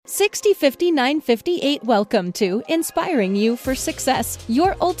605958 Welcome to Inspiring You for Success,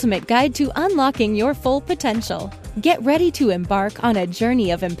 your ultimate guide to unlocking your full potential. Get ready to embark on a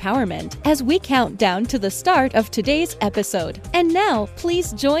journey of empowerment as we count down to the start of today's episode. And now,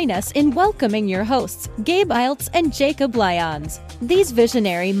 please join us in welcoming your hosts, Gabe Iltz and Jacob Lyons. These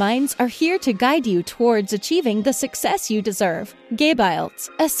visionary minds are here to guide you towards achieving the success you deserve. Gabe Iltz,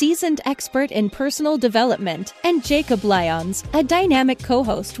 a seasoned expert in personal development, and Jacob Lyons, a dynamic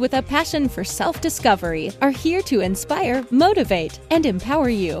co-host with a passion for self-discovery, are here to inspire, motivate, and empower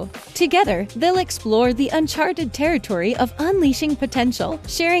you. Together, they'll explore the uncharted territory of unleashing potential,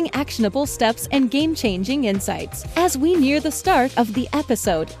 sharing actionable steps and game-changing insights. As we near the start of the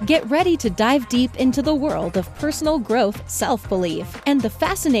episode, get ready to dive deep into the world of personal growth, self-belief, and the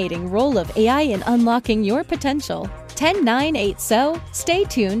fascinating role of AI in unlocking your potential. 10-9-8 so, stay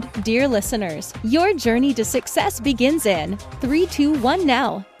tuned, dear listeners. Your journey to success begins in 3, 2, 1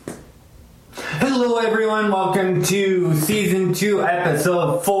 now. Hello everyone, welcome to Season 2,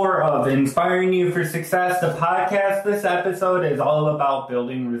 Episode 4 of Inspiring You for Success, the podcast. This episode is all about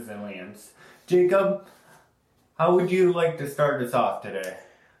building resilience. Jacob, how would you like to start us off today?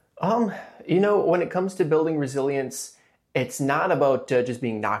 When it comes to building resilience, it's not about just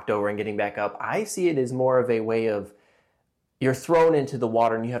being knocked over and getting back up. I see it as more of a way of you're thrown into the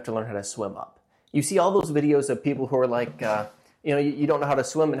water and you have to learn how to swim up. You see all those videos of people who are like, you don't know how to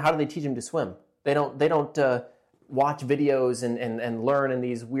swim, and how do they teach them to swim? They don't watch videos and learn in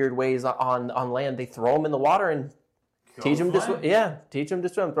these weird ways on land. They throw them in the water and teach them to swim. Yeah, teach them to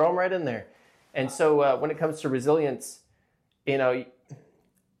swim. Throw them right in there. And so when it comes to resilience,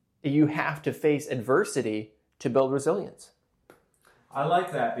 you have to face adversity to build resilience. I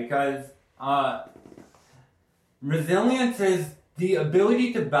like that because resilience is the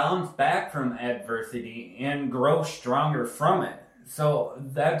ability to bounce back from adversity and grow stronger from it. So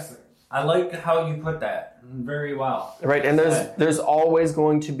I like how you put that very well. Right, and there's always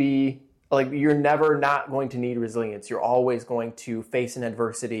going to be, you're never not going to need resilience. You're always going to face an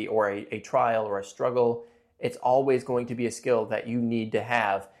adversity or a trial or a struggle. It's always going to be a skill that you need to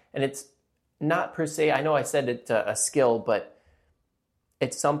have. And it's not per se, I know I said it's a skill, but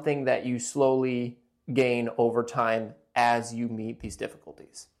it's something that you slowly gain over time as you meet these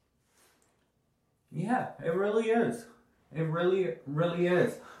difficulties. Yeah, it really is. It really, really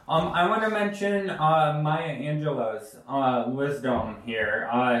is. I want to mention Maya Angelou's wisdom here.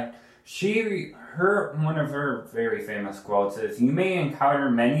 One of her very famous quotes is, "You may encounter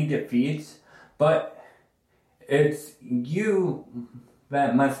many defeats, but it's you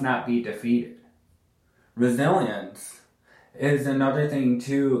that must not be defeated." Resilience is another thing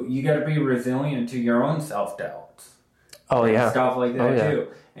too. You got to be resilient to your own self-doubts. Oh yeah. Stuff like that too.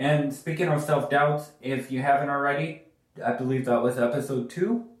 And speaking of self-doubts, if you haven't already, I believe that was episode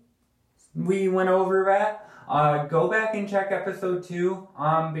 2. We went over that. Go back and check episode 2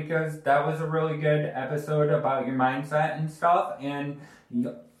 because that was a really good episode about your mindset and stuff. And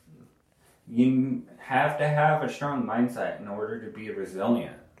you have to have a strong mindset in order to be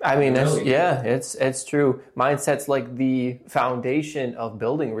resilient. I mean, it's true. Mindset's like the foundation of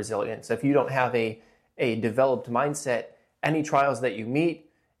building resilience. If you don't have a developed mindset, any trials that you meet,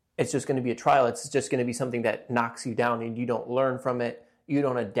 it's just going to be a trial. It's just going to be something that knocks you down and you don't learn from it. You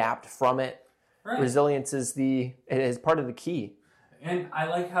don't adapt from it. Right. Resilience is part of the key. And I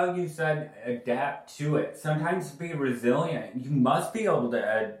like how you said adapt to it. Sometimes to be resilient, you must be able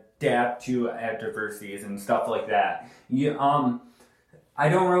to adapt to adversities and stuff like that. I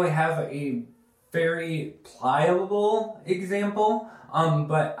don't really have a very pliable example,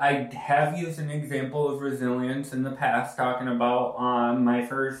 but I have used an example of resilience in the past, talking about my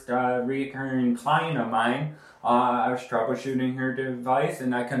first recurring client of mine. I was troubleshooting her device,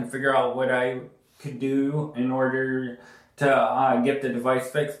 and I couldn't figure out what I could do in order to get the device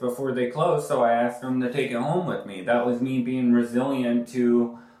fixed before they closed, so I asked them to take it home with me. That was me being resilient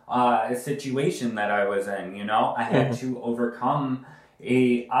to a situation that I was in, I had to overcome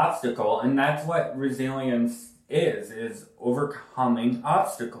a obstacle, and that's what resilience is overcoming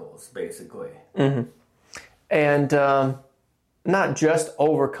obstacles, basically. Mm-hmm. And not just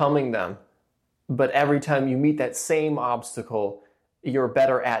overcoming them, but every time you meet that same obstacle, you're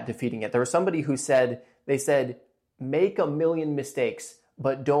better at defeating it. There was somebody who said, make 1,000,000 mistakes,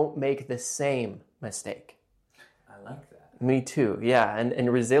 but don't make the same mistake. I like that. Me too, yeah.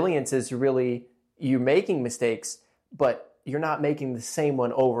 And resilience is really, you're making mistakes, but you're not making the same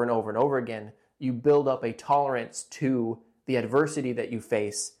one over and over and over again. You build up a tolerance to the adversity that you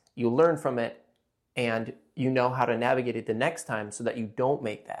face. You learn from it, and you know how to navigate it the next time so that you don't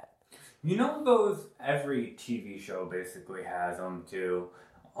make that. Every TV show basically has them too.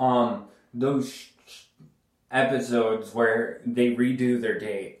 those episodes where they redo their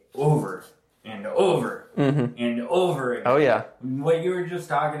day over and over and over again. Oh, yeah. What you were just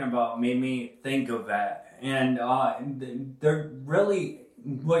talking about made me think of that. And they're really,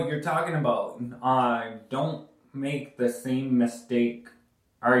 what you're talking about, don't make the same mistake,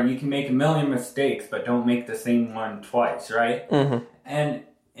 or you can make a million mistakes, but don't make the same one twice, right? And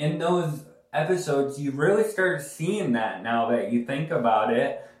in those episodes, you really start seeing that now that you think about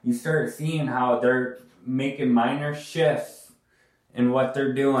it. You start seeing how they're making minor shifts in what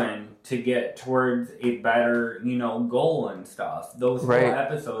they're doing to get towards a better, goal and stuff. Those whole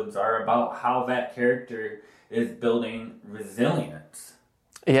episodes are about how that character is building resilience.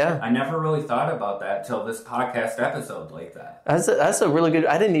 Yeah. I never really thought about that till this podcast episode like that. That's a really good.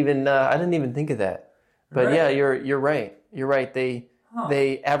 I didn't even think of that. But Right. yeah, you're right. You're right. They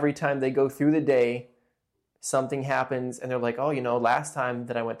every time they go through the day, something happens, and they're like, oh, last time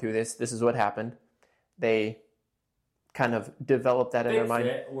that I went through this is what happened. They kind of develop that in their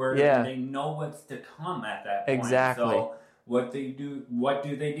mind. Where they know what's to come at that point. Exactly. So what do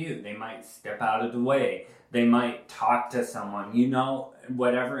they do? They might step out of the way. They might talk to someone.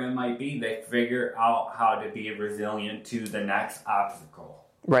 Whatever it might be, they figure out how to be resilient to the next obstacle.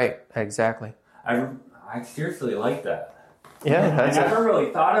 Right. Exactly. I seriously like that. Yeah. I never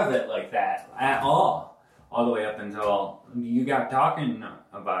really thought of it like that at all the way up until you got talking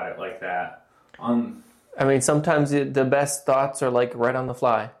about it like that. I mean, sometimes the best thoughts are like right on the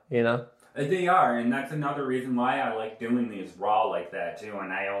fly, They are, and that's another reason why I like doing these raw like that too,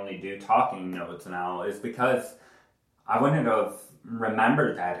 and I only do talking notes now, is because I wouldn't have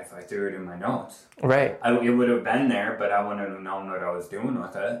remembered that if I threw it in my notes. Right. It would have been there, but I wouldn't have known what I was doing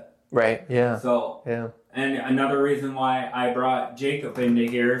with it. Right, yeah. So, yeah. And another reason why I brought Jacob into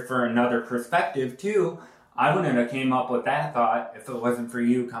here for another perspective too, I wouldn't have came up with that thought if it wasn't for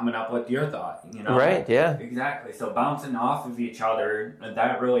you coming up with your thought, Right, yeah. Exactly. So bouncing off of each other,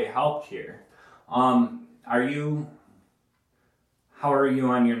 that really helped here. How are you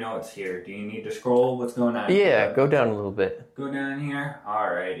on your notes here? Do you need to scroll? What's going on? Yeah, go down a little bit. Go down here?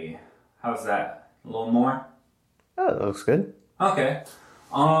 Alrighty. How's that? A little more? Oh, that looks good. Okay.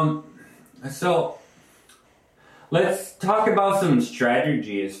 So let's talk about some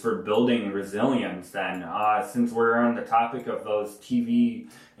strategies for building resilience then, since we're on the topic of those TV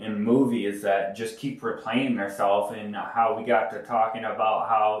and movies that just keep replaying themselves, and how we got to talking about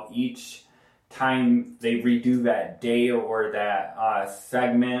how each time they redo that day or that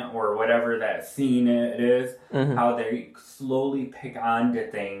segment or whatever that scene it is, how they slowly pick onto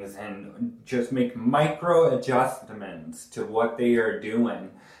things and just make micro adjustments to what they are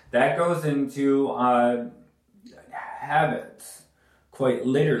doing. That goes into habits, quite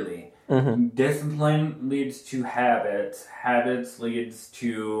literally. Discipline leads to habits. Habits leads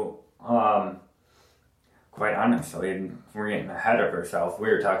to, quite honestly, we're getting ahead of ourselves. We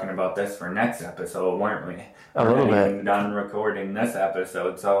were talking about this for next episode, weren't we? A little bit. We're not even done recording this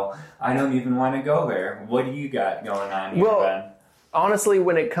episode, so I don't even want to go there. What do you got going on here, Ben? Honestly,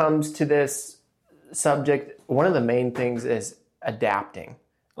 when it comes to this subject, one of the main things is adapting.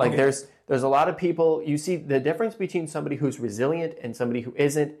 Like there's a lot of people, you see the difference between somebody who's resilient and somebody who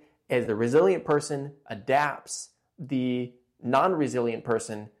isn't, is the resilient person adapts, the non-resilient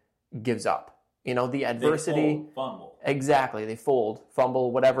person gives up. The adversity. They fumble. Exactly. They fold,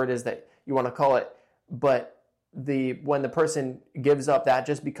 fumble, whatever it is that you want to call it. But when the person gives up, that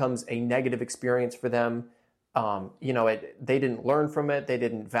just becomes a negative experience for them. They didn't learn from it. They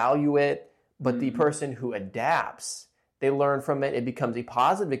didn't value it. But the person who adapts, they learn from it. It becomes a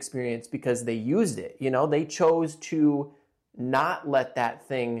positive experience because they used it. They chose to not let that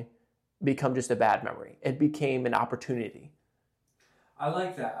thing become just a bad memory. It became an opportunity. I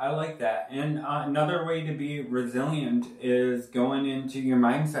like that. And another way to be resilient is going into your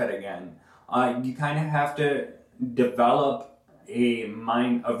mindset again. You kind of have to develop a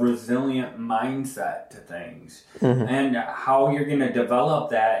resilient mindset to things. And how you're going to develop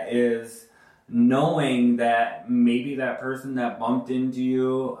that is knowing that maybe that person that bumped into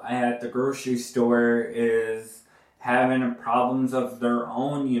you at the grocery store is having problems of their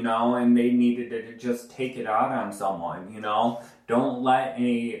own, and they needed to just take it out on someone, Don't let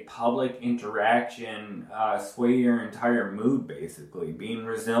a public interaction sway your entire mood, basically. Being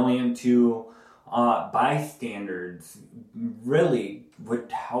resilient to bystanders really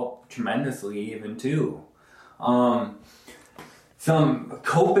would help tremendously even too. Some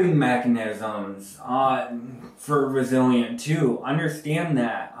coping mechanisms for resilient too. Understand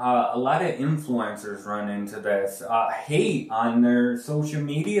that a lot of influencers run into this. Hate on their social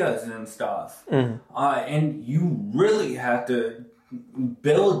medias and stuff. And you really have to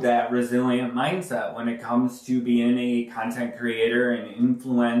build that resilient mindset when it comes to being a content creator, an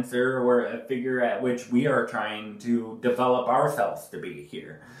influencer, or a figure at which we are trying to develop ourselves to be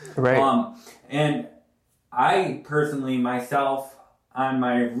here. Right. And I personally, myself, on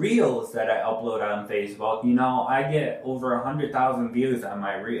my reels that I upload on Facebook, I get over 100,000 views on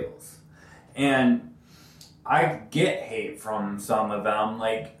my reels. And I get hate from some of them.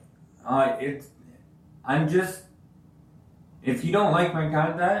 Like, if you don't like my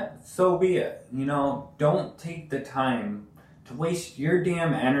content, so be it. Don't take the time to waste your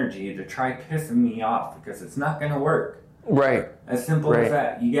damn energy to try pissing me off, because it's not going to work. Right. As simple as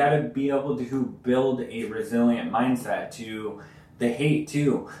that. You got to be able to build a resilient mindset to the hate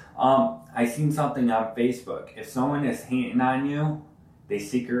too. I seen something on Facebook. If someone is hating on you, they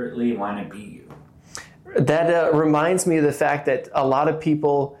secretly want to beat you. That reminds me of the fact that a lot of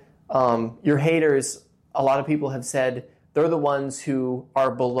people, your haters, a lot of people have said they're the ones who are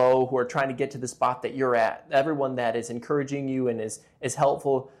below, who are trying to get to the spot that you're at. Everyone that is encouraging you and is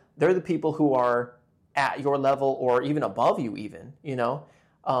helpful, they're the people who are at your level or even above you even,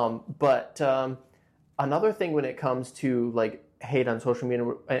 But another thing when it comes to like hate on social media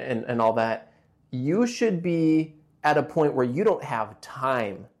and all that, you should be at a point where you don't have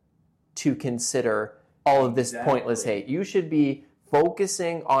time to consider all of this pointless hate. You should be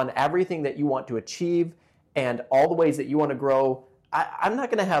focusing on everything that you want to achieve and all the ways that you want to grow. I'm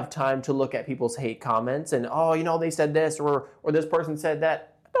not going to have time to look at people's hate comments and, they said this or this person said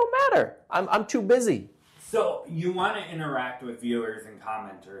that. It don't matter. I'm too busy. So you want to interact with viewers and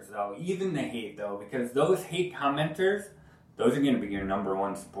commenters, though, even the hate, though, because those hate commenters, those are going to be your number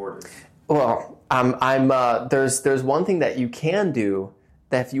one supporters. Well, there's one thing that you can do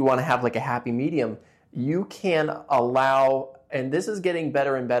that if you want to have like a happy medium, you can allow, and this is getting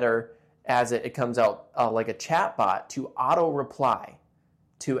better and better as it comes out, like a chat bot to auto reply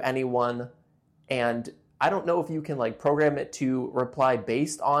to anyone. And I don't know if you can like program it to reply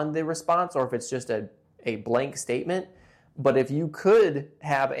based on the response or if it's just a blank statement. But if you could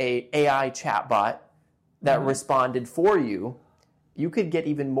have a AI chat bot that responded for you, you could get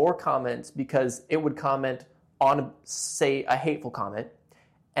even more comments because it would comment on, say, a hateful comment,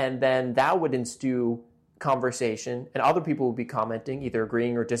 and then that would ensue conversation, and other people would be commenting, either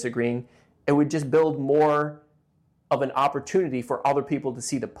agreeing or disagreeing. It would just build more of an opportunity for other people to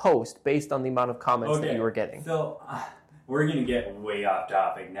see the post based on the amount of comments that you were getting. So we're going to get way off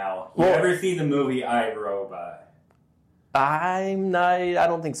topic now. You ever see the movie I, Robot? I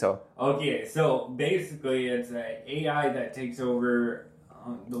don't think so. Okay, so basically it's an AI that takes over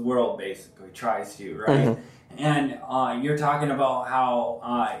the world, basically, tries to, right? Mm-hmm. And you're talking about how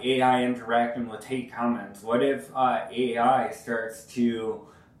AI interacting with hate comments. What if AI starts to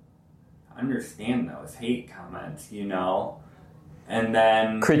understand those hate comments, and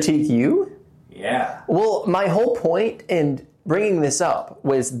then critique you? Yeah. Well, my whole point in bringing this up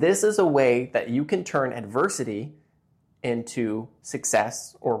was this is a way that you can turn adversity into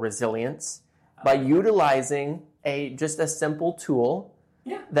success or resilience by utilizing just a simple tool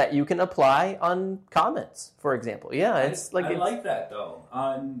that you can apply on comments, for example. Yeah, I like that though.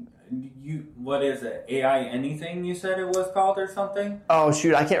 What is it? AI anything you said it was called or something? Oh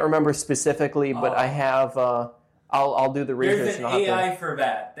shoot, I can't remember specifically, but I have. I'll do the research. There's an AI for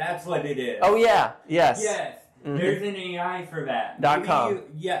that. That's what it is. Oh yeah, yes. Yes, there's an AI for that. .com.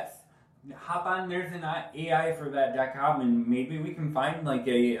 Yes. Hop on, there's an AI for that.com, and maybe we can find like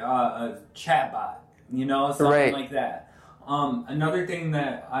a chat bot, something like that. Another thing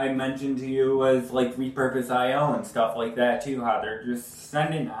that I mentioned to you was like Repurpose.io and stuff like that too, how they're just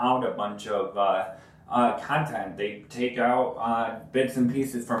sending out a bunch of content. They take out bits and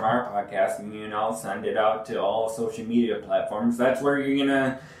pieces from our podcast and, send it out to all social media platforms. That's where you're going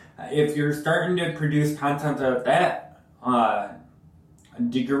to, if you're starting to produce content of that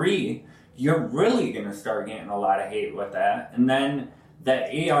degree, you're really going to start getting a lot of hate with that. And then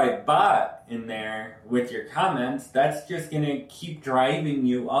that AI bot in there with your comments, that's just going to keep driving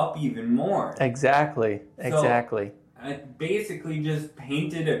you up even more. Exactly. So I basically just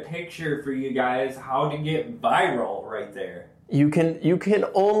painted a picture for you guys how to get viral right there. You can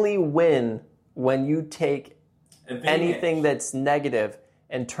only win when you take anything that's negative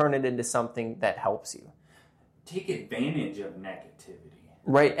and turn it into something that helps you. Take advantage of negativity.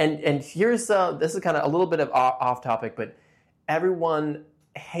 Right, and here's this is kind of a little bit of off topic, but everyone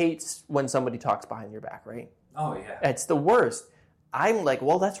hates when somebody talks behind your back, right? Oh yeah, it's the worst. I'm like,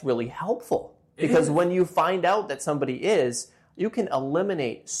 well, that's really helpful because when you find out that somebody is, you can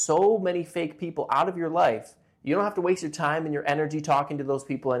eliminate so many fake people out of your life You don't have to waste your time and your energy talking to those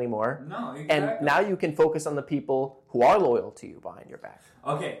people anymore. No, exactly. And now you can focus on the people who are loyal to you behind your back.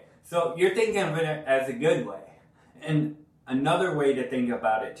 Okay, so you're thinking of it as a good way. And another way to think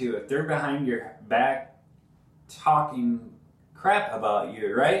about it too, if they're behind your back talking crap about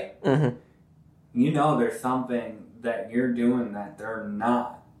you, right? Mm-hmm. You know there's something that you're doing that they're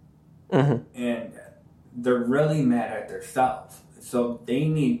not. Mm-hmm. And they're really mad at themselves. So they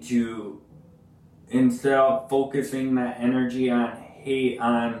need to, instead of focusing that energy on hate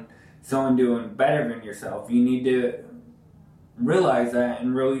on someone doing better than yourself, you need to realize that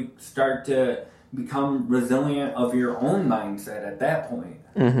and really start to become resilient of your own mindset at that point.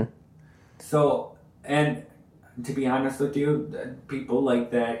 Mm-hmm. So, and to be honest with you, people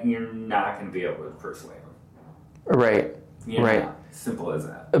like that, you're not going to be able to persuade them. Right. Right. Simple as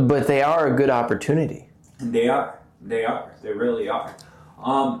that. But they are a good opportunity. They are. They really are.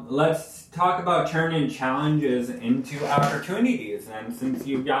 Let's talk about turning challenges into opportunities. And since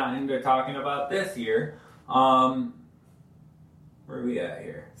you've gotten into talking about this here, where are we at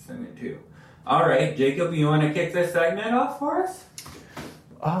here? Segment 2. All right, Jacob, you want to kick this segment off for us?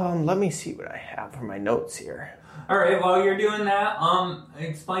 Let me see what I have for my notes here. All right, while you're doing that,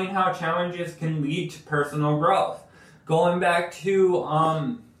 explain how challenges can lead to personal growth. Going back to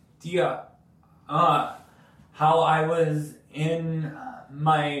how I was in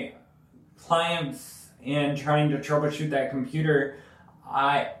my clients and trying to troubleshoot that computer,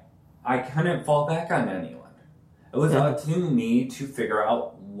 I couldn't fall back on anyone. It was up to me to figure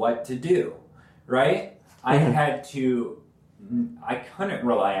out what to do, right? I couldn't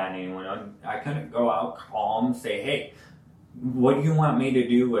rely on anyone. I couldn't go out, call them, say, hey, what do you want me to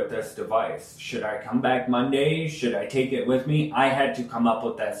do with this device? Should I come back Monday? Should I take it with me? I had to come up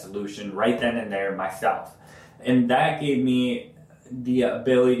with that solution right then and there myself. And that gave me the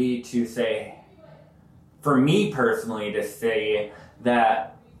ability to say, for me personally, to say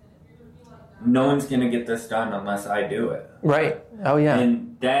that no one's going to get this done unless I do it. Right. Oh, yeah.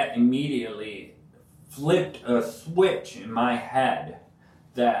 And that immediately flipped a switch in my head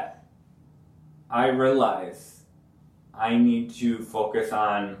that I realized I need to focus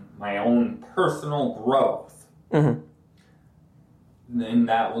on my own personal growth. Mm-hmm. And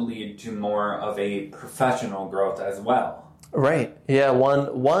that will lead to more of a professional growth as well. Right. Yeah.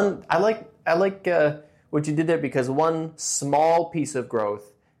 One. I like what you did there, because one small piece of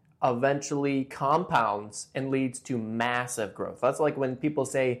growth eventually compounds and leads to massive growth. That's like when people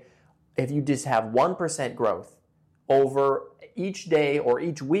say, if you just have 1% growth over each day or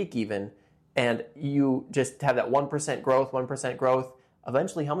each week even, and you just have that 1% growth,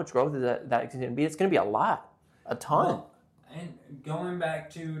 eventually how much growth is that going to be? It's going to be a lot, a ton. Well, and going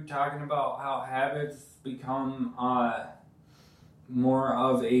back to talking about how habits become more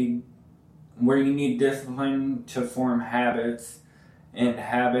of where you need discipline to form habits, and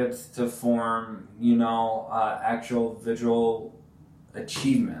habits to form, actual visual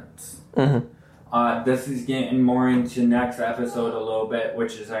achievements. Mm-hmm. This is getting more into next episode a little bit,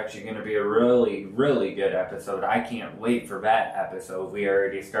 which is actually going to be a really, really good episode. I can't wait for that episode. We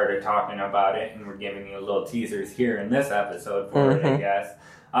already started talking about it, and we're giving you little teasers here in this episode for it, I guess.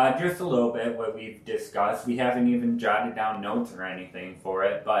 Just a little bit what we've discussed. We haven't even jotted down notes or anything for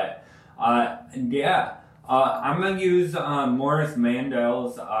it, but yeah. I'm going to use Morris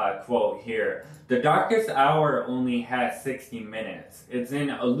Mandel's quote here. The darkest hour only has 60 minutes. It's an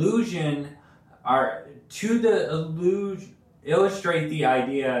illusion illustrate the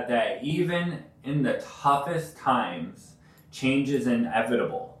idea that even in the toughest times, change is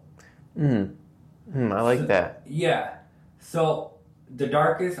inevitable. I like that. Yeah. So the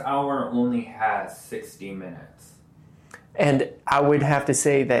darkest hour only has 60 minutes. And I would have to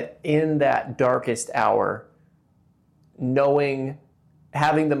say that in that darkest hour, having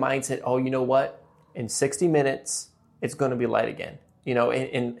the mindset, oh, you know what? In 60 minutes, it's going to be light again.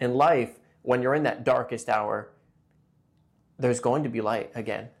 In life, when you're in that darkest hour, there's going to be light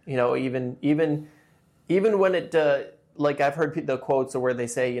again. Even when it, like I've heard the quotes where they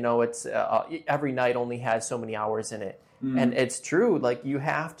say, it's every night only has so many hours in it. Mm-hmm. And it's true. Like, you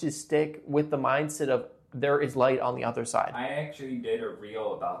have to stick with the mindset of there is light on the other side. I actually did a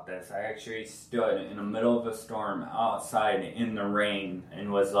reel about this. I actually stood in the middle of a storm outside in the rain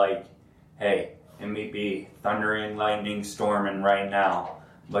and was like, hey, it may be thundering, lightning, storming right now,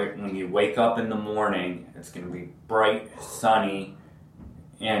 but when you wake up in the morning, it's going to be bright, sunny,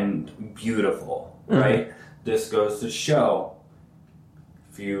 and beautiful, right? Mm-hmm. This goes to show,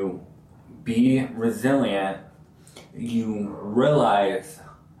 if you be resilient, you realize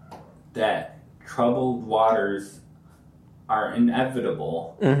that troubled waters are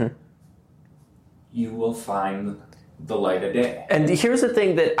inevitable, you will find the light of day. And here's the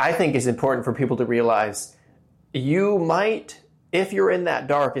thing that I think is important for people to realize. You might, if you're in that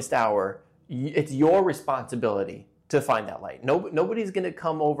darkest hour, it's your responsibility to find that light. Nobody's going to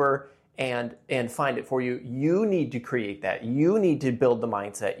come over and find it for you. You need to create that. You need to build the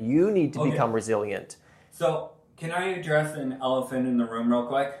mindset. You need to become resilient. So, can I address an elephant in the room real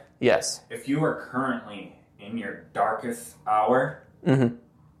quick? Yes. If you are currently in your darkest hour, Mm-hmm.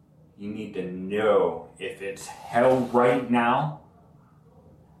 you need to know if it's hell right now,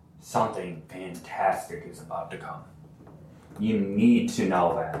 something fantastic is about to come. You need to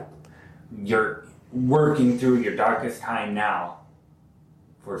know that. You're working through your darkest time now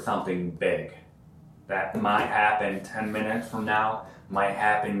for something big. That might happen 10 minutes from now, might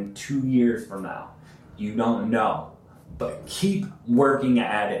happen 2 years from now. You don't know. But keep working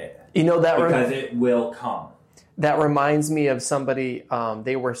at it. You know that because it will come. That reminds me of somebody,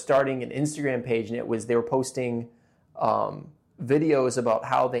 they were starting an Instagram page, and they were posting videos about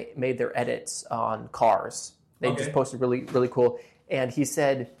how they made their edits on cars. They just posted really, really cool. And he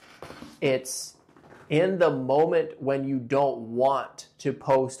said, it's in the moment when you don't want to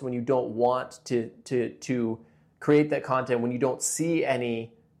post, when you don't want to create that content, when you don't see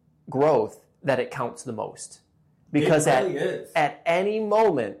any growth, that it counts the most. Because it really is. At any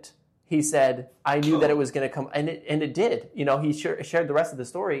moment, he said, I knew that it was going to come, and it did. You know, he shared the rest of the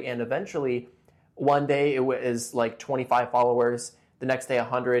story, and eventually, one day it was like 25 followers, the next day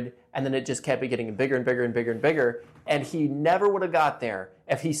 100, and then it just kept getting bigger and bigger and bigger and bigger. And he never would have got there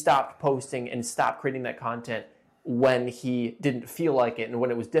if he stopped posting and stopped creating that content when he didn't feel like it and when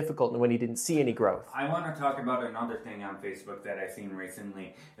it was difficult and when he didn't see any growth. I want to talk about another thing on Facebook that I've seen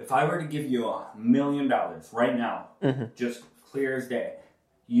recently. If I were to give you $1 million right now, just clear as day,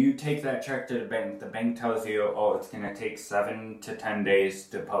 you take that check to the bank tells you, oh, it's going to take 7 to 10 days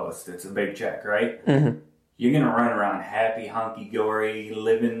to post. It's a big check, right? Mm-hmm. You're going to run around happy, hunky-dory,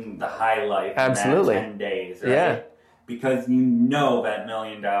 living the high life in that 10 days, right? Yeah. Because you know that $1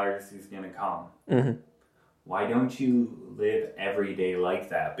 million is going to come. Mm-hmm. Why don't you live every day like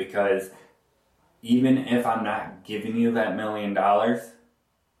that? Because even if I'm not giving you that $1 million,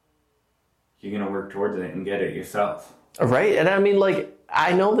 you're going to work towards it and get it yourself. Right? And I mean, like,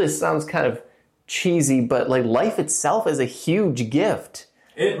 I know this sounds kind of cheesy, but like life itself is a huge gift.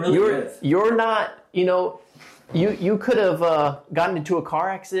 It really is. You're not, you know, you could have gotten into a car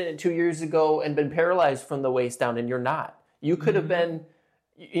accident 2 years ago and been paralyzed from the waist down, and you're not. You could have been,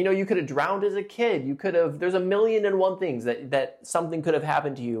 you know, you could have drowned as a kid. You could have, there's 1,000,001 things that something could have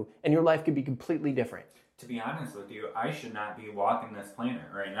happened to you, and your life could be completely different. To be honest with you, I should not be walking this planet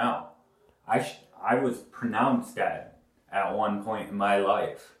right now. I was pronounced dead at one point in my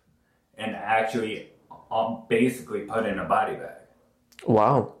life and actually basically put in a body bag.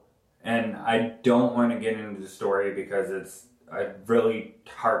 Wow. And I don't want to get into the story because it's a really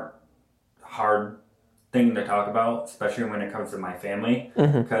hard thing to talk about, especially when it comes to my family,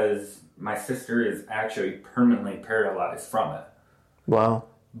 because my sister is actually permanently paralyzed from it. Wow.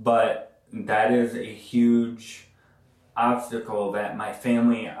 But that is a huge obstacle that my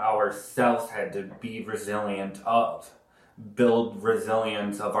family ourselves had to be resilient of. Build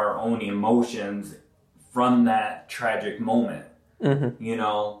resilience of our own emotions from that tragic moment. You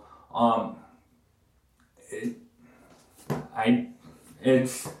know,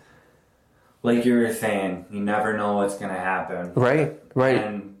 it's like you were saying, you never know what's going to happen. Right.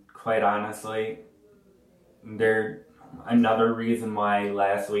 And quite honestly, another reason why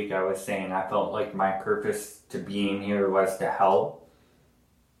last week I was saying I felt like my purpose to being here was to help,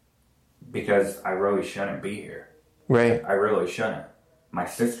 because I really shouldn't be here. Right. I really shouldn't. My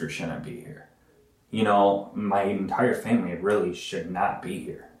sister shouldn't be here. You know, my entire family really should not be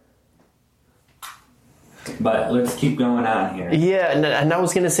here. But let's keep going on here. Yeah, and I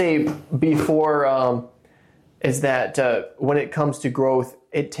was going to say before is that when it comes to growth,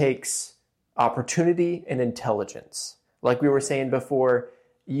 it takes opportunity and intelligence. Like we were saying before,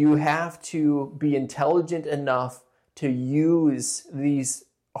 you have to be intelligent enough to use these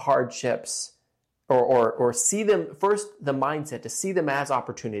hardships or see them, first the mindset, to see them as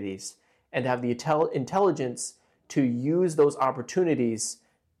opportunities, and have the intelligence to use those opportunities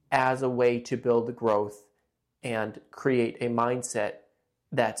as a way to build the growth and create a mindset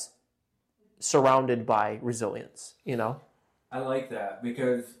that's surrounded by resilience, you know? I like that,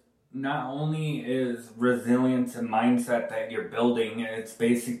 because not only is resilience a mindset that you're building, it's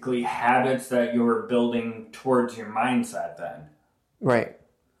basically habits that you're building towards your mindset then. Right.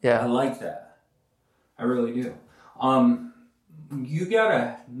 Yeah. I like that. I really do. You got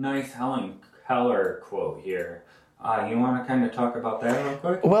a nice Helen Keller quote here. You want to kind of talk about that real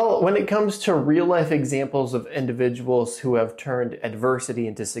quick? Well, when it comes to real life examples of individuals who have turned adversity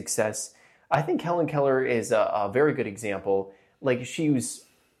into success, I think Helen Keller is a very good example. Like, she was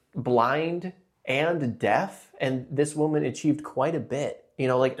blind and deaf, and this woman achieved quite a bit. You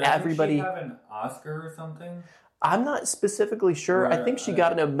know, like Doesn't everybody. she have an Oscar or something? I'm not specifically sure. I think she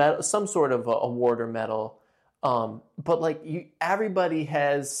got a medal, some sort of award or medal. But like everybody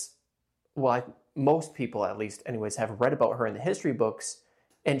has, well, most people at least, anyways, have read about her in the history books,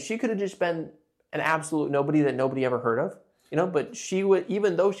 and she could have just been an absolute nobody that nobody ever heard of, you know. But she would,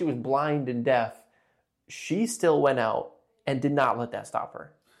 even though she was blind and deaf, she still went out and did not let that stop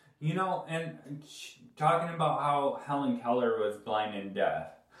her. You know, and talking about how Helen Keller was blind and deaf,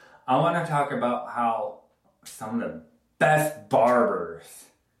 I want to talk about how some of the best barbers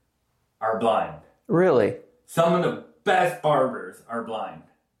are blind. Really? Some of the best barbers are blind.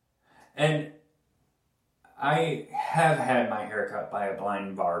 And I have had my hair cut by a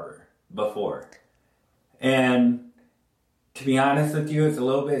blind barber before. And to be honest with you, it's a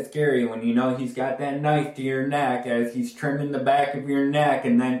little bit scary when you know he's got that knife to your neck as he's trimming the back of your neck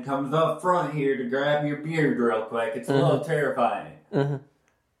and then comes up front here to grab your beard real quick. It's a little terrifying.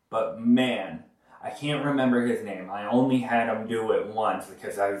 But man, I can't remember his name. I only had him do it once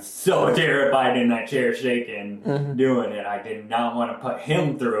because I was so terrified in that chair shaking doing it. I did not want to put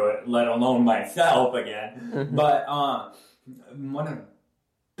him through it, let alone myself again. But one of the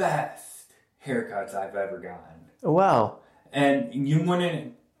best haircuts I've ever gotten. Wow. And you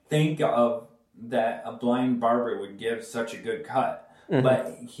wouldn't think of that a blind barber would give such a good cut.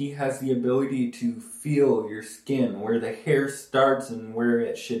 But he has the ability to feel your skin, where the hair starts and where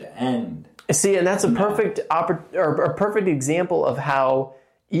it should end. See, and that's a perfect a perfect example of how,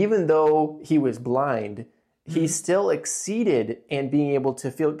 even though he was blind, he still exceeded in being able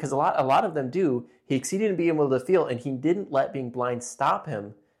to feel. Because a lot of them do. He exceeded in being able to feel, and he didn't let being blind stop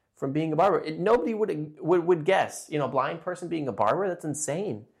him from being a barber. Nobody would guess, you know, a blind person being a barber. That's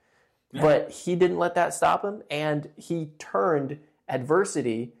insane. Yeah. But he didn't let that stop him, and he turned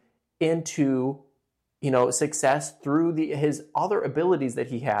adversity into, you know, success through his other abilities that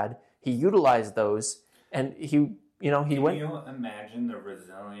he had. He utilized those, and he went. Can you imagine the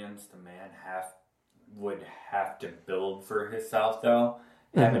resilience the man would have to build for himself, though?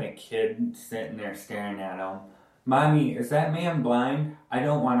 Having a kid sitting there staring at him. Mommy, is that man blind? I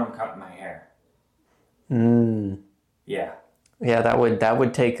don't want him cutting my hair. Yeah. Yeah, that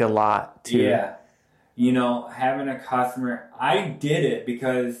would take a lot to. Yeah. You know, having a customer, I did it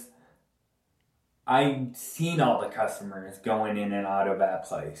because I'd seen all the customers going in and out of that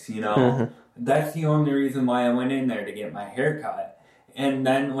place, you know. That's the only reason why I went in there, to get my hair cut. And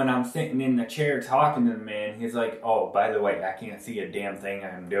then when I'm sitting in the chair talking to the man, he's like, oh, by the way, I can't see a damn thing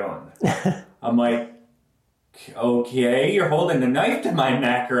I'm doing. I'm like, okay, you're holding a knife to my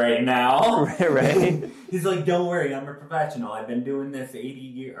neck right now. Right. He's like, don't worry, I'm a professional. I've been doing this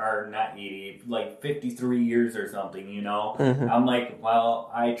 53 years or something, you know? I'm like, well,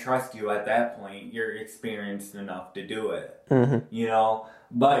 I trust you at that point. You're experienced enough to do it, you know?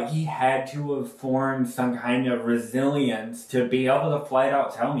 But he had to have formed some kind of resilience to be able to flat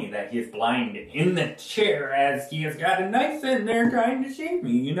out tell me that he's blind in the chair as he has got a knife in there trying to shave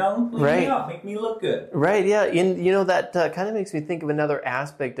me, you know? Right. Me up, make me look good. Right, yeah. And, you know, that kind of makes me think of another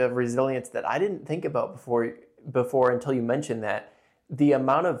aspect of resilience that I didn't think about before until you mentioned that. The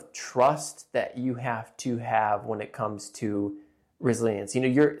amount of trust that you have to have when it comes to resilience. You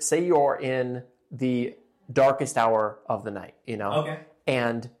know, say you're in the darkest hour of the night, you know? Okay.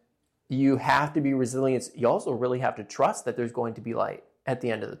 And you have to be resilient. You also really have to trust that there's going to be light at the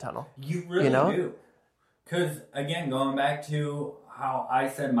end of the tunnel. You really do. Because, again, going back to how I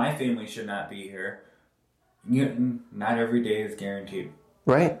said my family should not be here, not every day is guaranteed.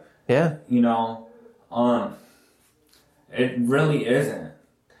 Right, yeah. You know, it really isn't.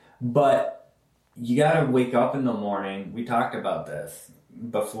 But you got to wake up in the morning. We talked about this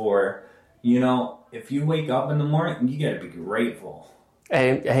before. You know, if you wake up in the morning, you got to be grateful.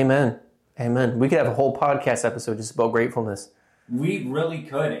 Amen. Amen. We could have a whole podcast episode just about gratefulness. We really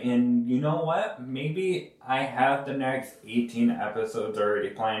could. And you know what? Maybe I have the next 18 episodes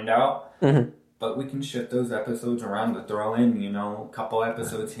already planned out. But we can shift those episodes around to throw in, you know, a couple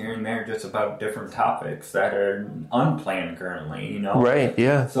episodes here and there just about different topics that are unplanned currently, you know? Right,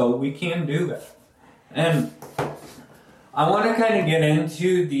 yeah. So we can do that. And I want to kind of get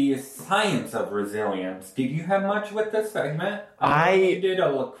into the science of resilience. Did you have much with this segment? You did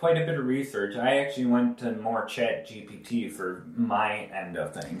quite a bit of research. I actually went to more ChatGPT for my end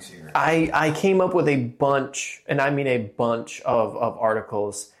of things here. I came up with a bunch, and I mean a bunch of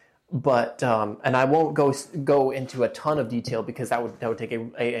articles But and I won't go into a ton of detail because that would take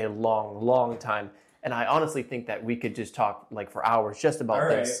a long time. And I honestly think that we could just talk like for hours just about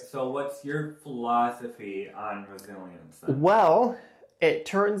this. So what's your philosophy on resilience then? Well, it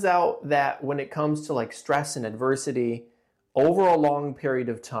turns out that when it comes to like stress and adversity, over a long period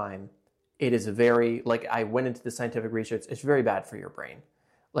of time, it is very, like I went into the scientific research, it's very bad for your brain.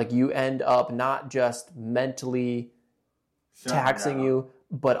 Like you end up not just mentally taxing you,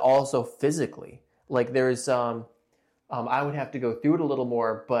 but also physically. Like there's, I would have to go through it a little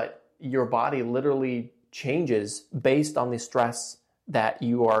more, but your body literally changes based on the stress that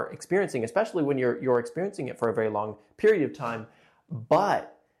you are experiencing, especially when you're experiencing it for a very long period of time.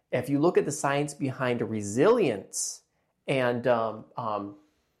 But if you look at the science behind resilience and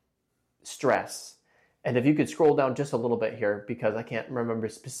stress, and if you could scroll down just a little bit here, because I can't remember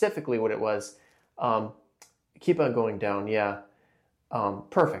specifically what it was. Keep on going down, yeah.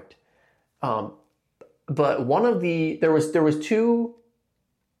 Perfect. But one of there was two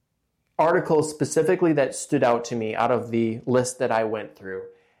articles specifically that stood out to me out of the list that I went through.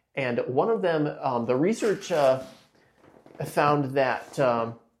 And one of them, the research found that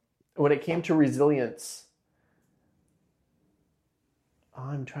when it came to resilience,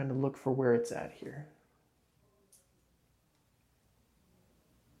 I'm trying to look for where it's at here.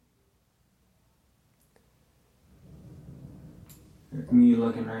 Me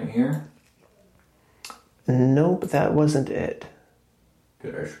looking right here? Nope, that wasn't it.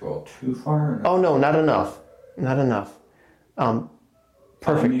 Did I scroll too far? Oh no, not enough. Not enough.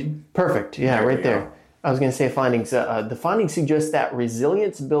 Perfect. Perfect. Yeah, right there. I was going to say findings. The findings suggest that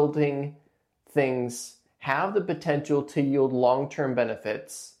resilience building things have the potential to yield long-term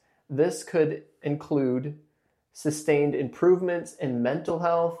benefits. This could include sustained improvements in mental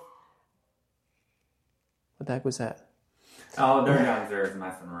health. What the heck was that? Oh, they're downstairs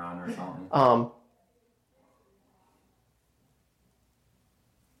messing around or something.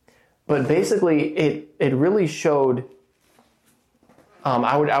 But basically, it really showed.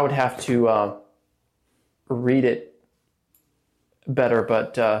 I would have to read it better,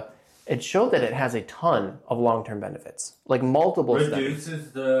 but it showed that it has a ton of long-term benefits, like multiple Reduces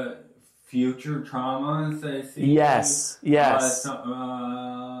studies. the future traumas, I see. Yes.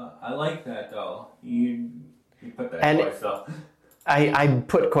 I like that though. You put that twice, so. I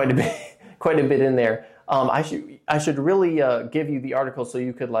put quite a bit in there. I should really give you the article so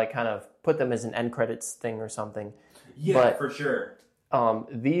you could like kind of put them as an end credits thing or something. Yeah, but, for sure.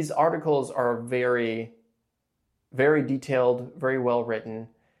 These articles are very, very detailed, very well written,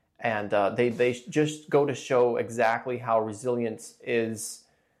 and they just go to show exactly how resilience is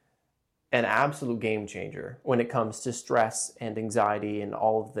an absolute game changer when it comes to stress and anxiety and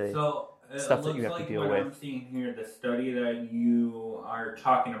all of the stuff that you have to deal with. I'm seeing here, the study that you are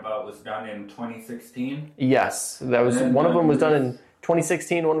talking about was done in 2016. Yes, that was one of them was done in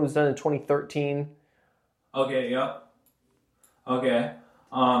 2016. One was done in 2013. Okay. Yep. Okay.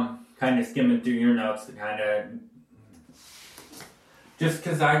 Kind of skimming through your notes to kind of just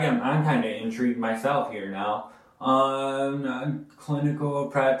because I'm kind of intrigued myself here now. Clinical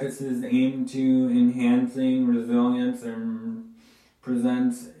practices aim to enhancing resilience and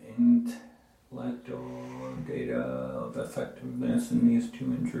presents intellectual data of effectiveness in these two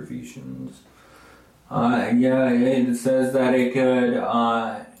interventions. It says that it could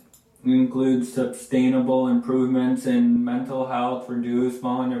include sustainable improvements in mental health, reduce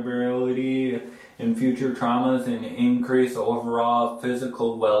vulnerability in future traumas, and increase overall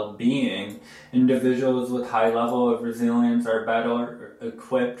physical well-being. Individuals with high level of resilience are better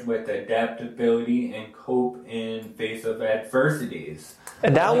equipped with adaptability and cope in face of adversities.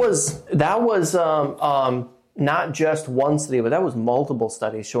 And that was not just one study, but that was multiple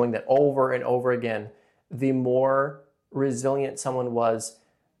studies showing that over and over again, the more resilient someone was,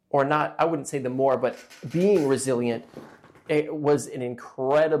 or not, I wouldn't say the more, but being resilient, it was an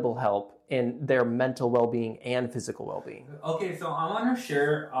incredible help in their mental well-being and physical well-being. Okay, so I want to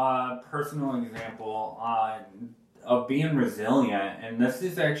share a personal example of being resilient, and this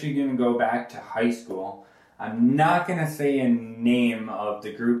is actually going to go back to high school. I'm not going to say a name of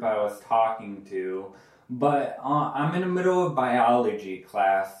the group I was talking to, but I'm in the middle of biology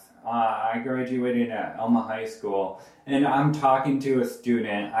class. I graduated at Elma High School, and I'm talking to a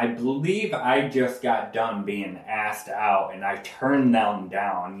student. I believe I just got done being asked out, and I turned them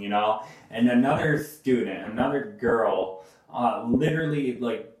down, And another student, another girl, literally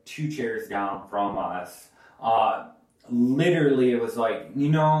like 2 chairs down from us, literally it was like,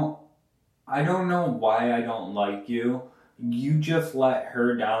 I don't know why I don't like you. You just let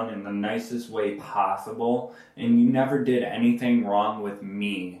her down in the nicest way possible, and you never did anything wrong with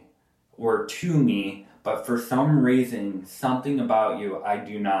me. or to me, but for some reason, something about you I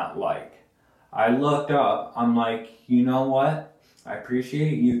do not like. I looked up, I'm like, you know what? I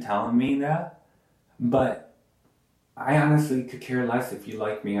appreciate you telling me that, but I honestly could care less if you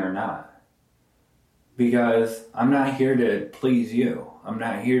like me or not. Because I'm not here to please you. I'm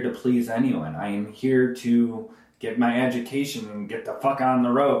not here to please anyone. I am here to get my education and get the fuck on the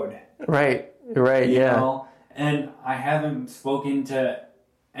road. Right, You yeah. know? And I haven't spoken to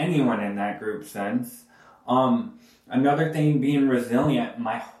anyone in that group since. Another thing, being resilient,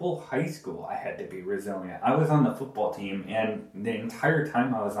 my whole high school I had to be resilient. I was on the football team, and the entire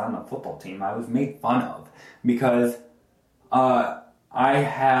time I was on the football team, I was made fun of because I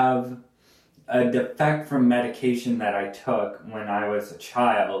have a defect from medication that I took when I was a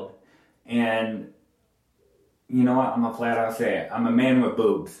child, and you know what, I'm gonna flat out say it, I'm a man with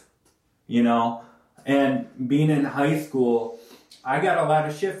boobs, you know, and being in high school, I got a lot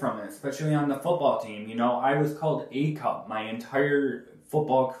of shit from it, especially on the football team, you know, I was called A-Cup my entire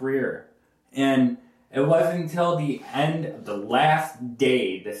football career, and it wasn't until the end of the last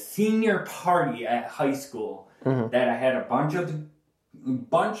day, the senior party at high school, that I had a bunch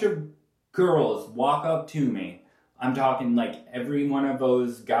of girls walk up to me. I'm talking like every one of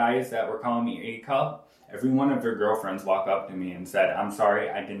those guys that were calling me A-Cup, every one of their girlfriends walked up to me and said, I'm sorry,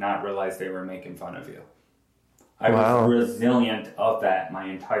 I did not realize they were making fun of you. I was resilient of that my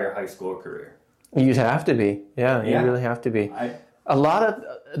entire high school career. You'd have to be. Yeah, you really have to be.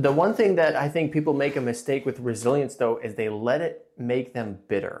 The one thing that I think people make a mistake with resilience, though, is they let it make them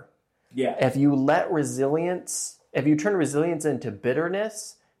bitter. Yeah. If you turn resilience into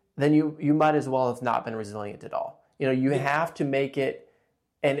bitterness, then you might as well have not been resilient at all. You know, you have to make it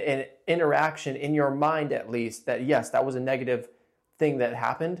an interaction in your mind, at least, that yes, that was a negative thing that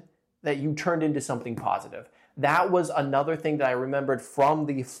happened, that you turned into something positive. That was another thing that I remembered from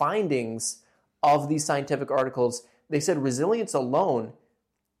the findings of these scientific articles. They said resilience alone,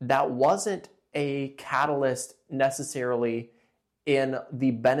 that wasn't a catalyst necessarily in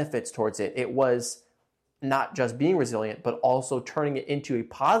the benefits towards it. It was not just being resilient, but also turning it into a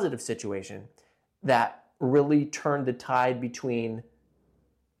positive situation that really turned the tide between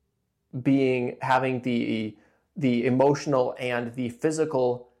having the emotional and the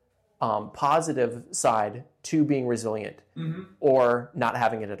physical positive side to being resilient, or not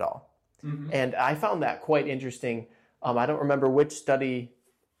having it at all. And I found that quite interesting. I don't remember which study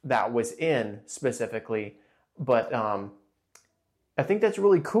that was in specifically, but I think that's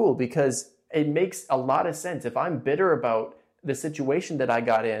really cool because it makes a lot of sense. If I'm bitter about the situation that I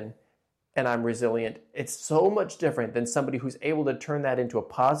got in and I'm resilient, it's so much different than somebody who's able to turn that into a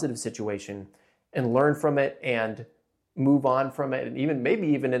positive situation and learn from it and move on from it, and maybe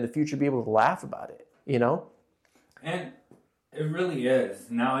even in the future be able to laugh about it, you know? And it really is.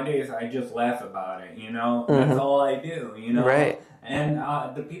 Nowadays, I just laugh about it, you know? That's all I do, you know? Right. And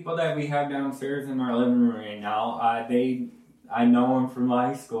the people that we have downstairs in our living room right now, I know them from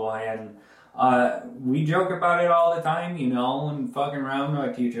high school, and we joke about it all the time, you know, and fucking around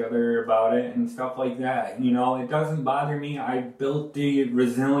with each other about it and stuff like that. You know, it doesn't bother me. I built the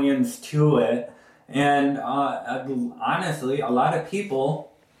resilience to it. And honestly, a lot of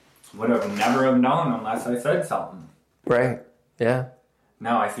people would have never have known unless I said something. Right. Yeah.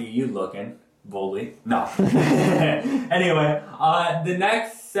 Now I see you looking. Bully. No. Anyway, the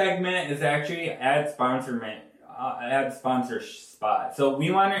next segment is actually ad sponsor spot. So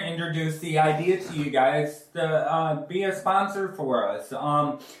we want to introduce the idea to you guys to be a sponsor for us.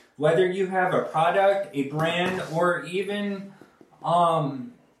 Whether you have a product, a brand, or even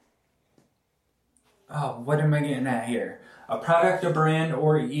what am I getting at here? A product, a brand,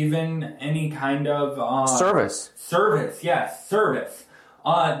 or even any kind of service. Service, yes, service.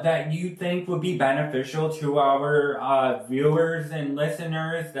 That you think would be beneficial to our viewers and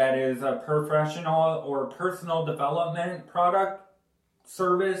listeners, that is a professional or personal development product,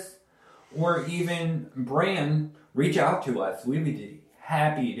 service, or even brand, reach out to us. We'd be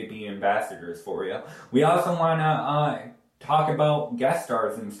happy to be ambassadors for you. We also want to talk about guest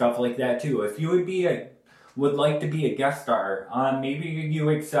stars and stuff like that too. If you would like to be a guest star, maybe you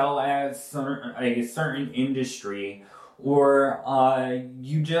excel at a certain industry, or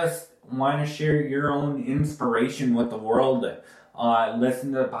you just want to share your own inspiration with the world,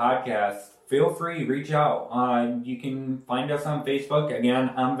 listen to the podcast, feel free, reach out. You can find us on Facebook.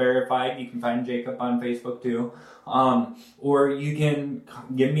 Again, I'm verified. You can find Jacob on Facebook too. Or you can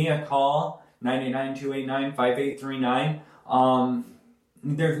give me a call, 989-289-5839.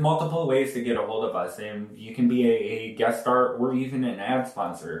 There's multiple ways to get a hold of us, and you can be a guest star or even an ad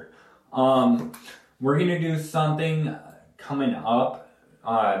sponsor. We're going to do something coming up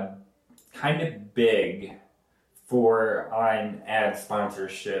kind of big for an ad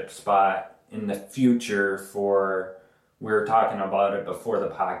sponsorship spot in the future for, we were talking about it before the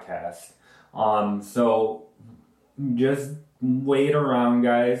podcast. So just wait around,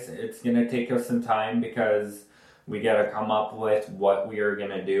 guys. It's going to take us some time because we got to come up with what we are going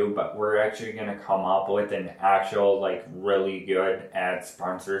to do, but we're actually going to come up with an actual, like, really good ad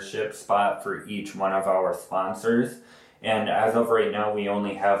sponsorship spot for each one of our sponsors. And as of right now, we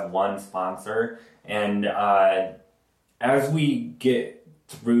only have one sponsor. And as we get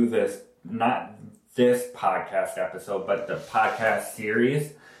through this, not this podcast episode, but the podcast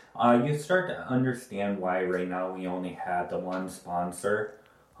series, you start to understand why right now we only had the one sponsor.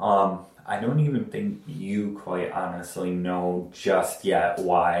 I don't even think you quite honestly know just yet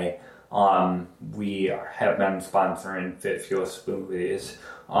why we have been sponsoring Fit Fuel Smoothies.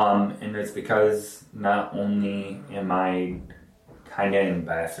 And it's because not only am I kind of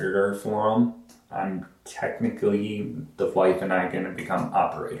ambassador for them, I'm technically, the wife and I are going to become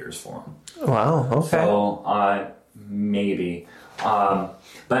operators for them. Wow, okay. So, maybe. But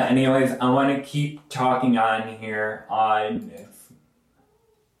anyways, I want to keep talking on here.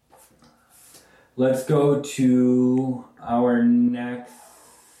 Let's go to our next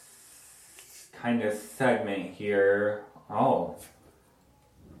kind of segment here. Oh,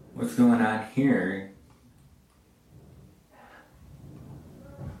 what's going on here?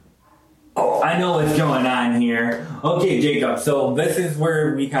 Oh, I know what's going on here. Okay, Jacob, so this is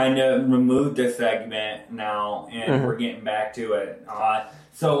where we kind of removed the segment now, and we're getting back to it.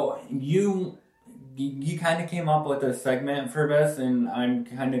 So you kind of came up with a segment for this, and I'm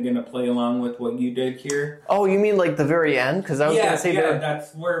kind of going to play along with what you did here. Oh, you mean like the very end? Because I was going to say that.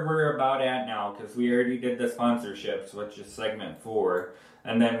 That's where we're about at now, because we already did the sponsorships, which is segment 4.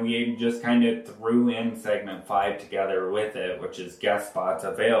 And then we just kind of threw in segment 5 together with it, which is guest spots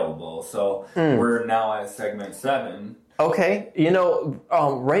available. So we're now at segment 7. Okay. You know,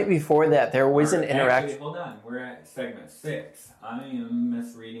 right before that, there was an interaction. Actually, hold on. We're at segment 6. I am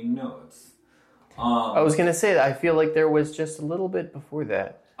misreading notes. I was going to say that I feel like there was just a little bit before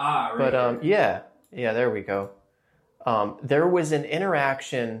that. Right. But yeah, there we go. There was an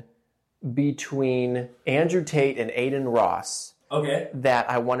interaction between Andrew Tate and Aiden Ross. Okay. That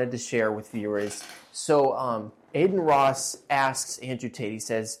I wanted to share with viewers. So Aiden Ross asks Andrew Tate, he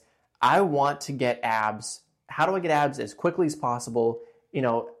says, I want to get abs. How do I get abs as quickly as possible? You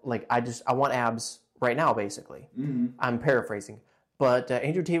know, like I want abs right now, basically. Mm-hmm. I'm paraphrasing. But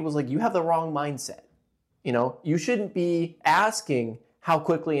Andrew Tate was like, you have the wrong mindset. You know, you shouldn't be asking how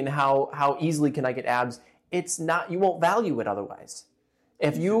quickly and how easily can I get abs. It's not, you won't value it otherwise.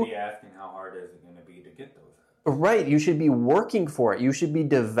 If you should be asking how hard is it going to be to get those. Right, you should be working for it. You should be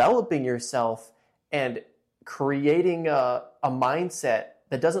developing yourself and creating a mindset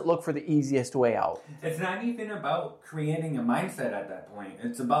that doesn't look for the easiest way out. It's not even about creating a mindset at that point.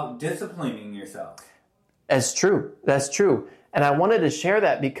 It's about disciplining yourself. That's true. And I wanted to share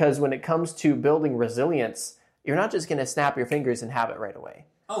that because when it comes to building resilience, you're not just going to snap your fingers and have it right away.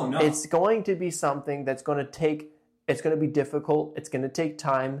 Oh, no. It's going to be something that's going to be difficult. It's going to take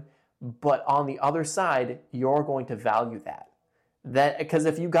time. But on the other side, you're going to value that. Because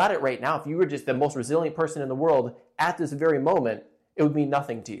if you got it right now, if you were just the most resilient person in the world at this very moment, it would mean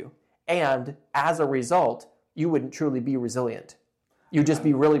nothing to you. And as a result, you wouldn't truly be resilient. You'd just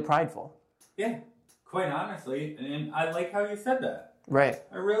be really prideful. Yeah, quite honestly. And I like how you said that. Right.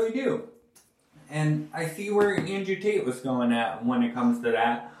 I really do. And I see where Andrew Tate was going at when it comes to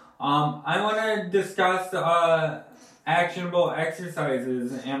that. I want to discuss actionable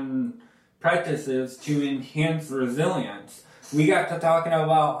exercises and practices to enhance resilience. We got to talking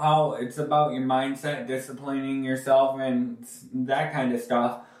about how it's about your mindset, disciplining yourself, and that kind of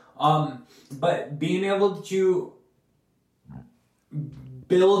stuff. But being able to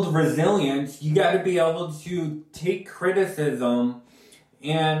build resilience, you got to be able to take criticism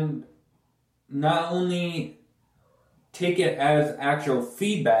and not only take it as actual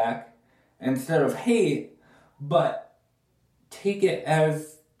feedback instead of hate, but take it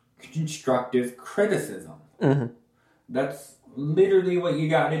as constructive criticism. Mm-hmm. That's literally what you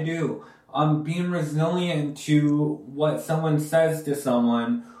got to do. Being resilient to what someone says to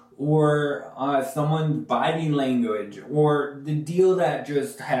someone, or someone's body language, or the deal that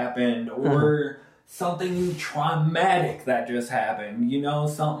just happened, or something traumatic that just happened,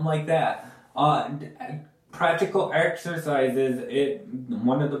 something like that. Practical exercises,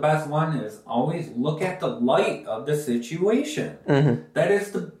 one of the best one is always look at the light of the situation. Mm-hmm. That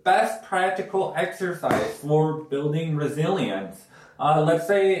is the best practical exercise for building resilience. Let's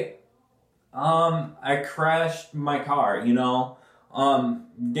say I crashed my car,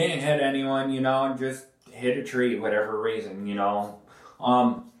 Didn't hit anyone, just hit a tree, whatever reason,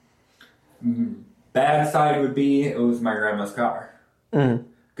 Bad side would be it was my grandma's car. Mm.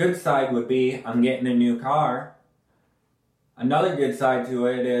 Good side would be I'm getting a new car. Another good side to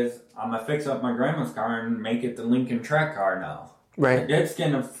it is I'm gonna fix up my grandma's car and make it the Lincoln track car now. Right. It's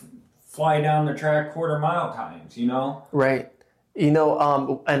gonna fly down the track quarter-mile times, Right.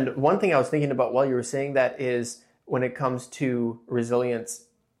 And one thing I was thinking about while you were saying that is when it comes to resilience,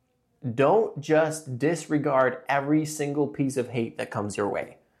 don't just disregard every single piece of hate that comes your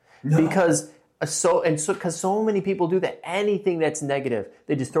way. No. Because so many people do that. Anything that's negative,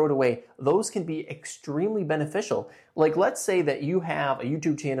 they just throw it away. Those can be extremely beneficial. Like, let's say that you have a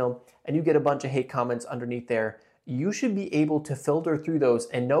YouTube channel and you get a bunch of hate comments underneath there. You should be able to filter through those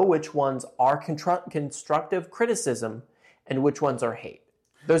and know which ones are constructive criticism and which ones are hate.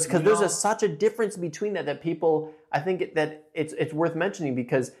 There's such a difference between that people, I think that it's worth mentioning,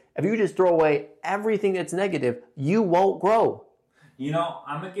 because if you just throw away everything that's negative, you won't grow.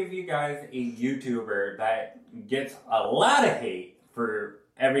 I'm going to give you guys a YouTuber that gets a lot of hate for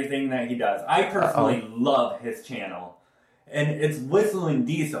everything that he does. I personally love his channel, and it's Whistling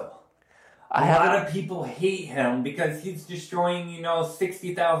Diesel. A lot of people hate him because he's destroying,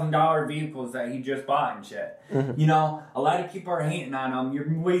 $60,000 vehicles that he just bought and shit. Mm-hmm. A lot of people are hating on him.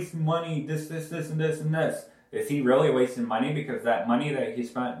 You're wasting money, this, and this, and this. Is he really wasting money? Because that money that he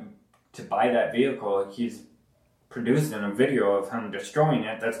spent to buy that vehicle, he's producing a video of him destroying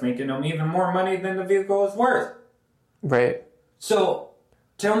it that's making him even more money than the vehicle is worth. Right. So,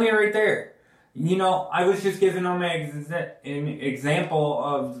 tell me right there. I was just giving them an example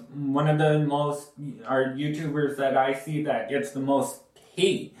of one of the our YouTubers that I see that gets the most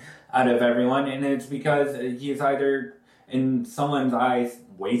hate out of everyone, and it's because he's either, in someone's eyes,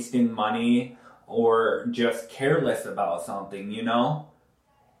 wasting money or just careless about something,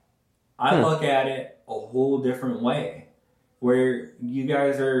 I look at it a whole different way. Where you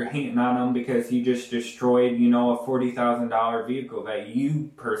guys are hating on him because he just destroyed, a $40,000 vehicle that you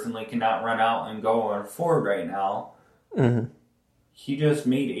personally cannot run out and go and afford right now. Mm-hmm. He just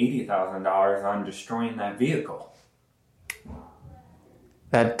made $80,000 on destroying that vehicle.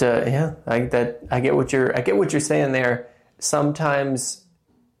 I get what you're saying there. Sometimes,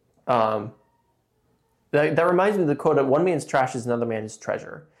 that reminds me of the quote of one man's trash is another man's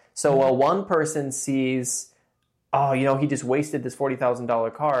treasure. So while one person sees, he just wasted this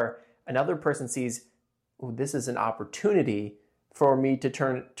 $40,000 car, another person sees, this is an opportunity for me to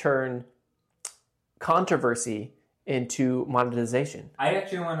turn controversy into monetization. I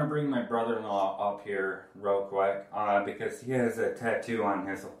actually want to bring my brother-in-law up here real quick because he has a tattoo on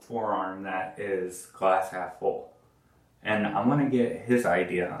his forearm that is glass half full. And I want to get his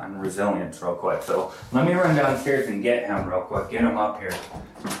idea on resilience real quick. So let me run downstairs and get him real quick. Get him up here.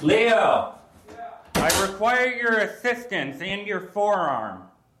 Leo! I require your assistance and your forearm.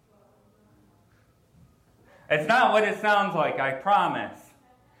 It's not what it sounds like, I promise.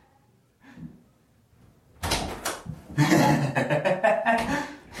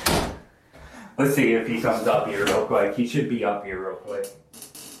 Let's see if he comes up here real quick. He should be up here real quick.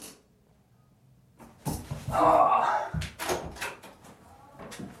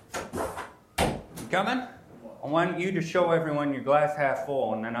 You coming? I want you to show everyone your glass half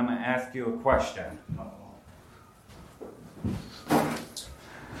full, and then I'm going to ask you a question.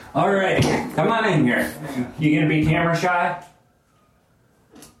 Alright, come on in here. You going to be camera shy?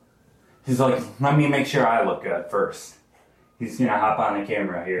 He's like, let me make sure I look good first. He's going to hop on the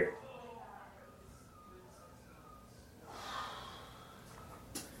camera here.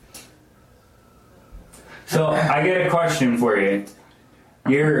 So, I get a question for you.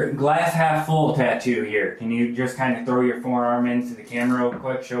 Your glass half full tattoo here. Can you just kind of throw your forearm into the camera real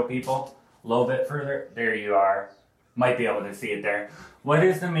quick, show people? A little bit further. There you are. Might be able to see it there. What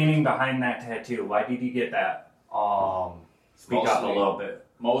is the meaning behind that tattoo? Why did you get that? Speak up a little bit.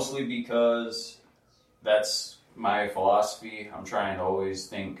 Mostly because that's my philosophy. I'm trying to always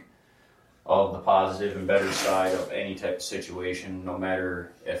think of the positive and better side of any type of situation, no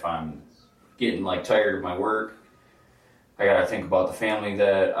matter if I'm getting tired of my work. I gotta think about the family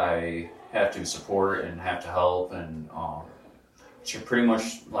that I have to support and have to help, and it pretty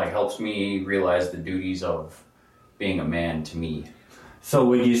much helps me realize the duties of being a man to me. So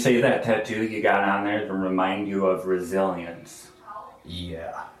would you say that tattoo you got on there to remind you of resilience?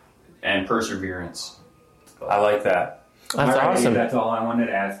 Yeah, and perseverance. I like that. That's awesome. That's all I wanted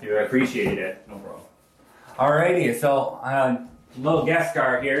to ask you. I appreciate it. No problem. Alrighty, so little guest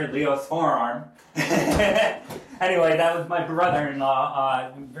star here, Leo's forearm. Anyway, that was my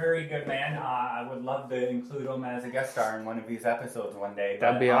brother-in-law. Very good man. I would love to include him as a guest star in one of these episodes one day.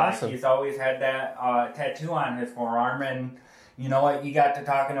 That'd be awesome. He's always had that tattoo on his forearm, and you know what? You got to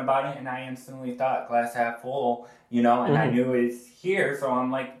talking about it, and I instantly thought glass half full, and I knew he's here, so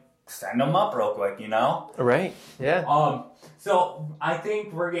I'm like, send him up real quick, Right, yeah. So I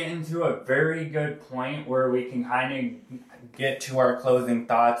think we're getting to a very good point where we can kind of get to our closing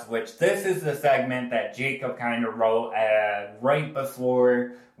thoughts, which this is the segment that Jacob kind of wrote right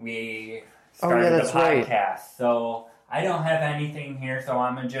before we started the podcast. Right. So I don't have anything here, so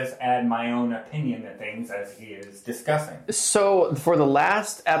I'm going to just add my own opinion to things as he is discussing. So for the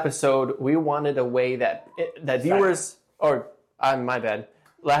last episode, we wanted a way that viewers, my bad,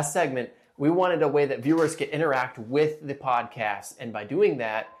 last segment, we wanted a way that viewers could interact with the podcast. And by doing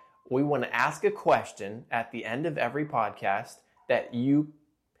that, we want to ask a question at the end of every podcast that you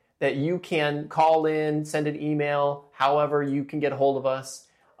can call in, send an email, however you can get a hold of us.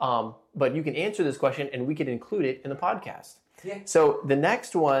 But you can answer this question and we can include it in the podcast. Yeah. So the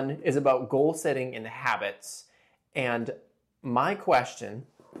next one is about goal setting and habits. And my question,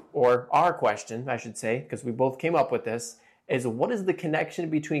 or our question, I should say, because we both came up with this, is what is the connection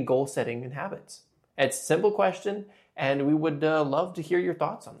between goal setting and habits? It's a simple question, and we would love to hear your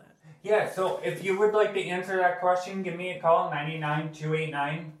thoughts on that. Yeah, so if you would like to answer that question, give me a call,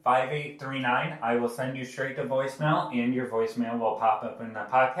 99-289-5839. I will send you straight to voicemail, and your voicemail will pop up in the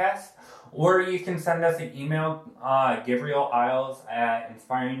podcast. Or you can send us an email, Gabriel Isles at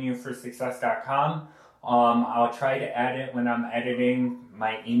inspiringyouforsuccess.com. I'll try to add it when I'm editing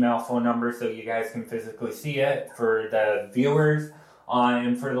my email phone number so you guys can physically see it. For the viewers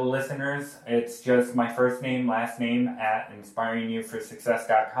and for the listeners, it's just my first name, last name at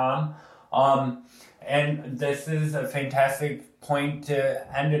inspiringyouforsuccess.com. And this is a fantastic point to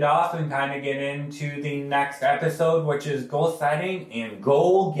end it off and kind of get into the next episode, which is goal setting and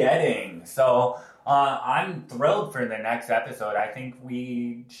goal getting. So I'm thrilled for the next episode. I think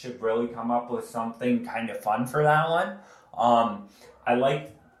we should really come up with something kind of fun for that one. I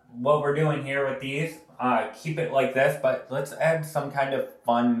like what we're doing here with these. Keep it like this, but let's add some kind of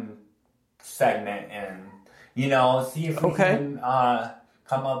fun segment and, see if we can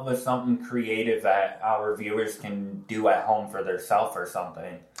come up with something creative that our viewers can do at home for themselves or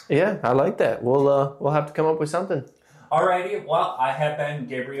something. Yeah, I like that. We'll have to come up with something. Alrighty, well, I have been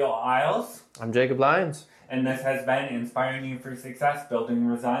Gabriel Isles. I'm Jacob Lyons. And this has been Inspiring You for Success, Building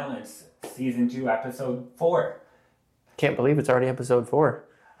Resilience, Season 2, Episode 4. Can't believe it's already Episode 4.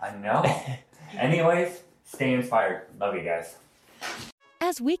 I know. Anyways, stay inspired. Love you guys.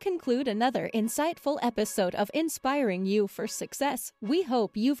 As we conclude another insightful episode of Inspiring You for Success, we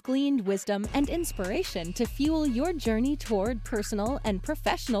hope you've gleaned wisdom and inspiration to fuel your journey toward personal and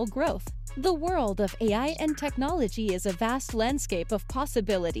professional growth. The world of AI and technology is a vast landscape of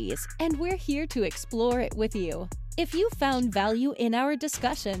possibilities, and we're here to explore it with you. If you found value in our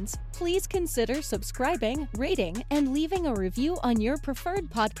discussions, please consider subscribing, rating, and leaving a review on your preferred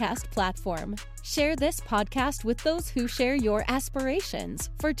podcast platform. Share this podcast with those who share your aspirations,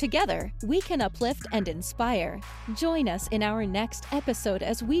 for together, we can uplift and inspire. Join us in our next episode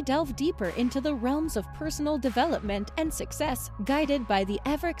as we delve deeper into the realms of personal development and success, guided by the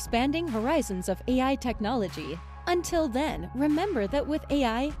ever-expanding horizons of AI technology. Until then, remember that with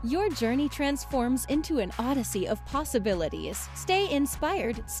AI, your journey transforms into an odyssey of possibilities. Stay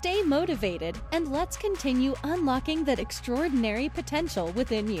inspired, stay motivated, and let's continue unlocking that extraordinary potential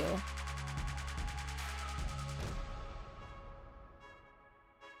within you.